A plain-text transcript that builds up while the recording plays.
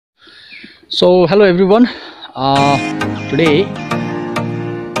So hello everyone, today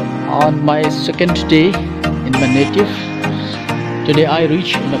on my second day in my native, today I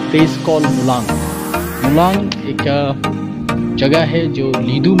reached in a place called Mullang. Mullang एक जगह है जो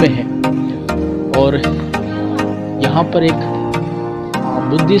लीडू में है और यहाँ पर एक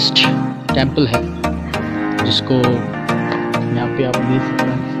बुद्धिस्ट टेम्पल है जिसको यहाँ पे आप देख सकते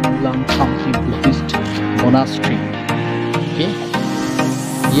हैं, मुलांग काफी बुद्धिस्ट मोनास्ट्री। ओके,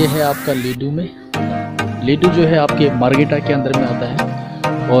 ये है आपका लेडू में। लेडू जो है आपके मार्गेटा के अंदर में आता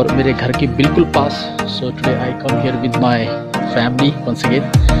है और मेरे घर के बिल्कुल पास। So today I come here with my family once again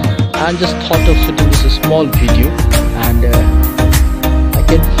and just thought of shooting this small video and I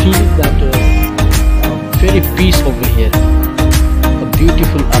can feel that very peace over here, a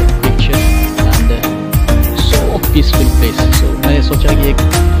beautiful architecture and so peaceful place. So मैंने सोचा कि एक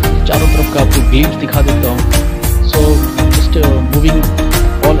चारों तरफ का आपको glimpse दिखा देता हूँ। So just moving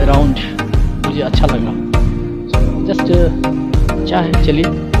all around मुझे अच्छा लगा। Just अच्छा है, चलिए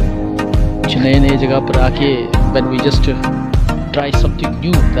कुछ नए जगह पर आके when we just try something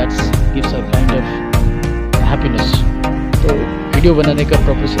new that gives a kind of happiness। तो वीडियो बनाने का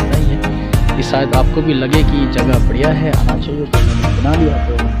पर्पस इतना ही है कि शायद आपको भी लगे कि जगह बढ़िया है, आना चाहिए, तो मैंने बना लिया।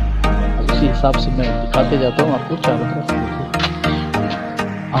 तो उसी हिसाब से मैं दिखाते जाता हूँ आपको चारों तरफ।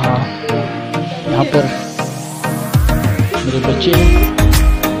 यहाँ पर मेरे बच्चे हैं,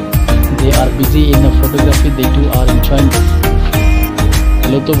 they are busy in photography, they to are enjoying.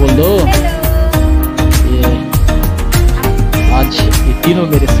 Hello तो बोल दो। ये आज ये तीनों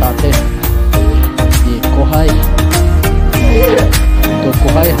मेरे साथ हैं। ये कोहाई, तो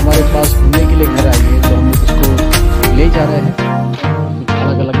कोहाई हमारे पास घूमने के लिए घर आई है, तो हम लोग उसको ले जा रहे हैं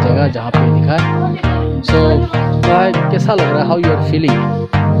अलग अलग जगह जहाँ पे दिखा है। सो कैसा लग रहा है? How you are feeling?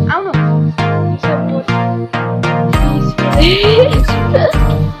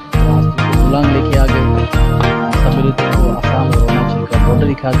 मुलांग लेके आ गए, सवेरे तो आसाम और अरुणाचल का बॉर्डर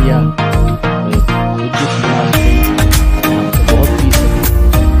दिखा दिया। बहुत पीस है,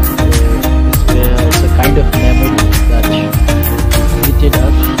 it's a kind of memory that visited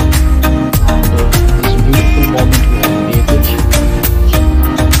us and this beautiful moment we have created.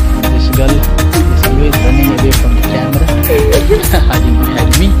 This girl is always running away from the camera, hiding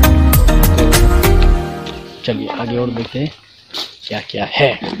behind me। तो चलिए आगे और देखते हैं क्या क्या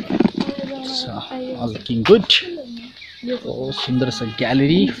है। लुकिंग गुड, तो सुंदर सा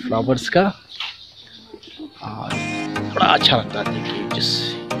गैलरी फ्लावर्स का, और बड़ा अच्छा लगता है। देखिए जिस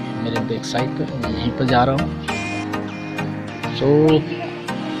मेरे बैक साइड पर मैं यहीं पर जा रहा हूँ, तो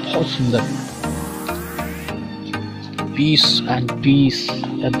बहुत सुंदर, piece and piece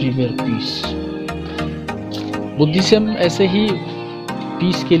everywhere, piece. Buddhism ऐसे ही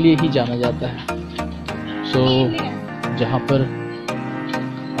पीस के लिए ही जाना जाता है। सो जहाँ पर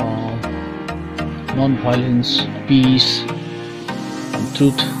non violence, piece,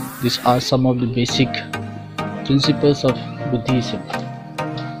 truth, this are some of the basic principles of Buddhism.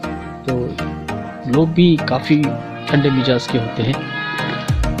 तो लोग भी काफ़ी ठंडे मिजाज के होते हैं।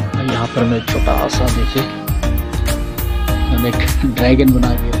 यहाँ पर मैं छोटा सा देखे मैंने एक ड्रैगन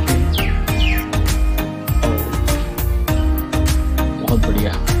बना के रखे हैं, बहुत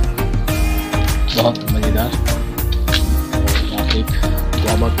बढ़िया, बहुत मज़ेदार। और यहाँ पे एक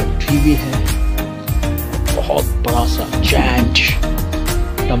गुआवा का ट्री भी है, बहुत बड़ा सा जायंट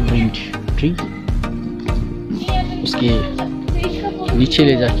टमरिंड ट्री। उसके नीचे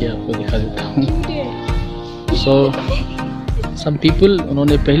ले जाके आपको दिखा देता हूँ। सो सम पीपल,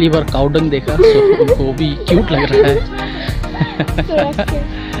 उन्होंने पहली बार काउडंग देखा, सो उनको भी क्यूट लग रहा है।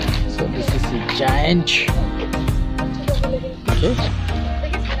 So this is giant.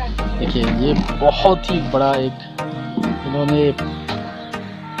 देखिए ये बहुत ही बड़ा एक, इन्होंने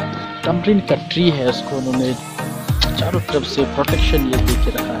टमरिंड का ट्री है, उसको उन्होंने चारों तरफ से प्रोटेक्शन ये दे के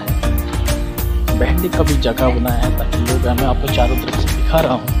रखा है। बैठने का भी जगह बनाया है ताकि लोग, मैं आपको चारों तरफ से दिखा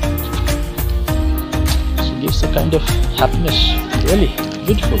रहा हूँ। So gives a kind of happiness, really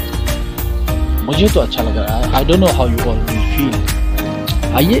beautiful। मुझे तो अच्छा लग रहा है। I don't know how you all will feel।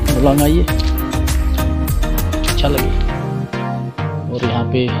 आइए मुलांग, आइए, अच्छा लगे। और यहाँ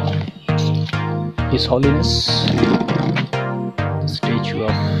पे His Holiness statue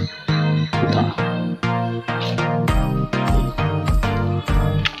of Buddha,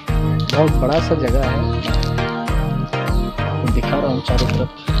 बहुत बड़ा सा जगह है। मैं दिखा रहा हूँ चारों तरफ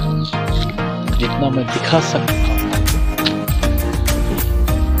जितना मैं दिखा सकता हूँ।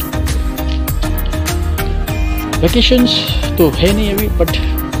 वेकेशंस तो है नहीं अभी, बट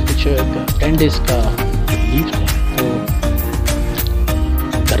कुछ 10 डेज का लीव है, तो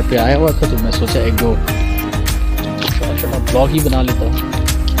घर पे आया हुआ था, तो मैं सोचा एक दो छोटा ब्लॉग ही बना लेता हूँ।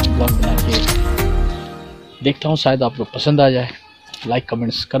 ब्लॉग बना के देखता हूँ, शायद आपको पसंद आ जाए। लाइक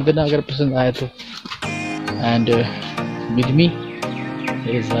कमेंट्स कर देना अगर पसंद आए तो। And with me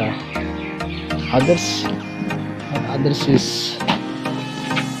is others, and others is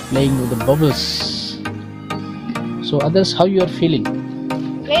playing with the bubbles. So others, how you are feeling?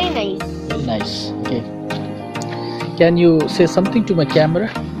 Very nice. Very nice. Okay, can you say something to my camera?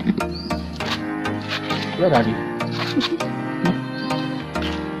 Where are you?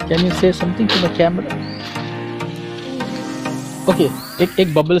 Can you say something to my camera? Okay,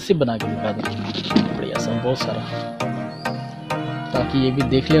 एक bubble से बना के दिखा दो, बढ़िया सा, बहुत सारा, ताकि ये भी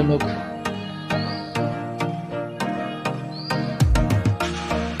देख ले हम लोग।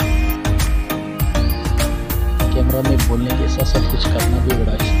 कैमरा में बोलने के साथ सब कुछ करना भी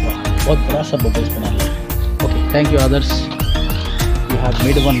बड़ा, बहुत बड़ा सा बबल्स बना लिया। Okay, thank you others, you have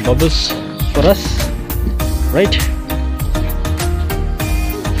made one bubbles for us, right?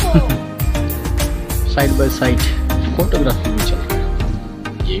 Side by side photography भी चल रहा है,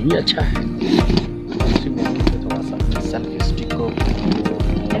 ये भी अच्छा है। उसी मौके पे थोड़ा सा अपने सेल्फी स्टिक को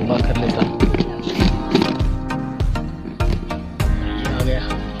लंबा कर लेता। ये आ गया,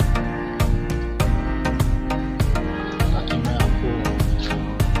 ताकि मैं आपको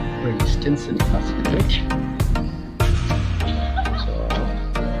बड़े डिस्टेंस से दिखा सकूं, राइट?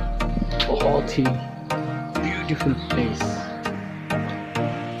 बहुत ही ब्यूटीफुल प्लेस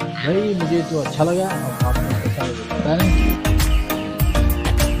भाई, मुझे तो अच्छा लगा। और आपको कैसा लगा पता नहीं,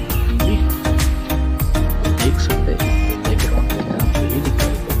 देख सकते हैं बैकग्राउंड में आपको ये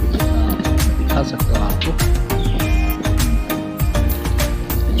दिखा सकता हूँ आपको।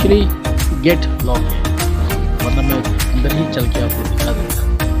 एक्चुअली गेट लॉक है, वरना मैं अंदर ही चल के आपको दिखा देता।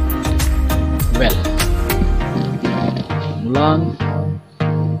 Well, मुलांग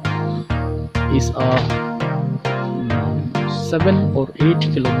is a 7 or 8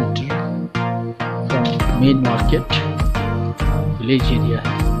 kilometer from main market, village area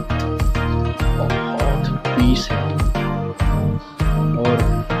है, बहुत पीस है। और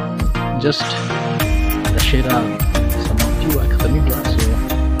just दशहरा समाप्ति हुआ, खत्म ही हुआ। So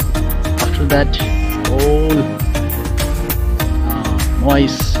after that all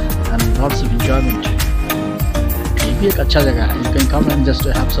noise and lots of enjoyment. ये भी एक अच्छा जगह है, you can come and just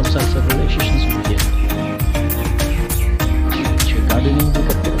have some sense of relations with here. Gardening भी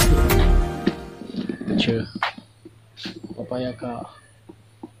करते रहते हैं, कुछ पपाया का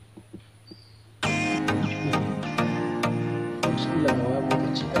लगा हुआ है बहुत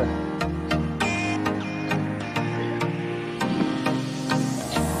अच्छी तरह।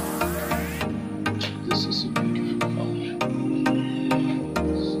 This is a beautiful flower.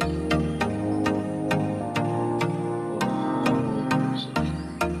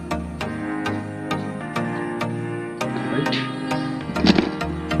 Right?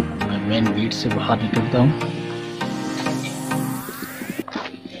 मैं मेन गेट से बाहर निकलता हूँ।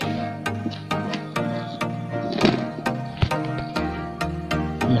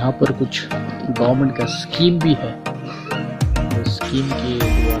 यहाँ पर कुछ गवर्नमेंट का स्कीम भी है, तो स्कीम के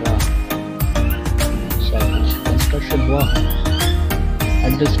द्वारा शायद कुछ कंस्ट्रक्शन हुआ है।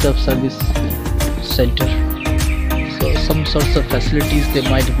 Administrative service centre, so some sorts of facilities they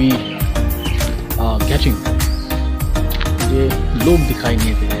might be getting. मुझे लोग दिखाई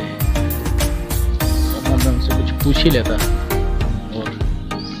नहीं दे रहे हैं, मैं उनसे कुछ पूछ ही लेता, और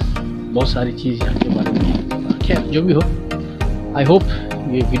बहुत सारी चीज़ यहाँ के बारे में। खैर जो भी हो, आई होप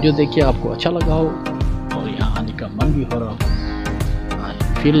ये वीडियो देख के आपको अच्छा लगा हो और यहाँ आने का मन भी हो रहा हो। I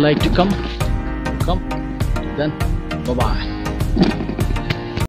feel like to come then bye bye.